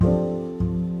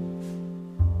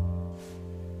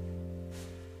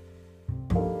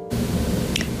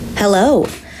Hello,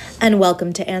 and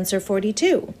welcome to Answer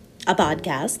 42, a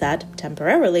podcast that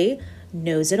temporarily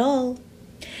knows it all.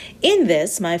 In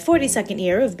this, my 42nd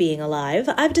year of being alive,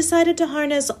 I've decided to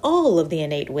harness all of the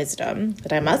innate wisdom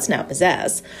that I must now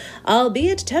possess,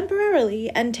 albeit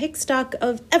temporarily, and take stock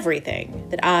of everything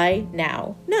that I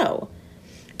now know.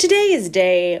 Today is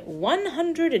day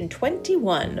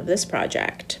 121 of this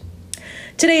project.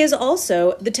 Today is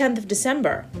also the 10th of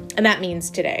December, and that means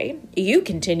today you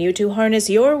continue to harness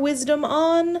your wisdom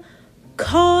on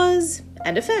cause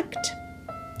and effect.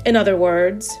 In other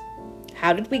words,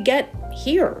 how did we get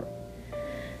here?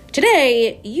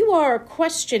 Today, you are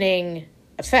questioning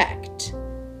effect.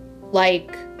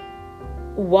 Like,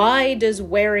 why does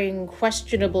wearing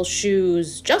questionable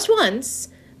shoes just once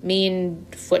mean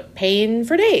foot pain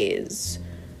for days?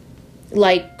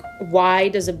 Like, why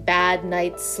does a bad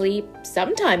night's sleep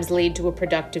sometimes lead to a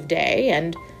productive day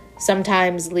and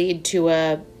sometimes lead to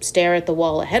a stare at the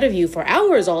wall ahead of you for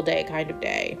hours all day kind of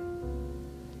day?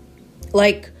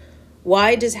 Like,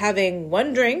 why does having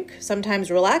one drink sometimes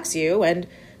relax you and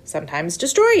sometimes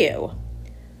destroy you?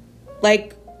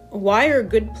 Like, why are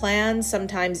good plans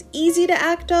sometimes easy to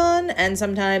act on and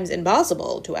sometimes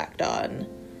impossible to act on?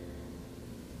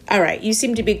 All right, you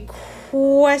seem to be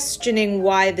questioning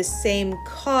why the same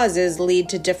causes lead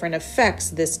to different effects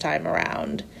this time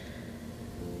around.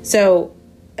 So,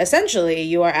 essentially,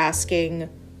 you are asking,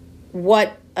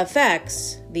 what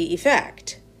affects the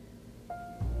effect?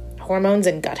 Hormones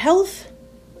and gut health?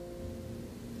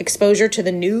 Exposure to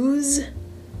the news?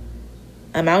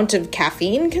 Amount of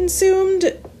caffeine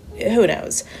consumed? Who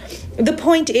knows? The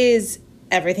point is,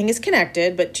 everything is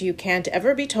connected, but you can't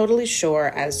ever be totally sure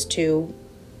as to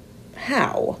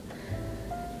how.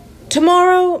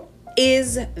 Tomorrow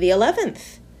is the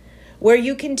 11th, where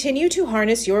you continue to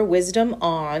harness your wisdom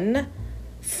on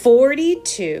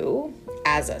 42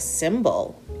 as a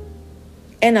symbol.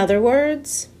 In other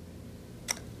words,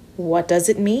 what does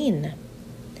it mean?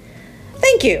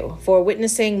 Thank you for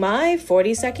witnessing my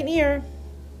 42nd year.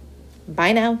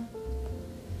 Bye now.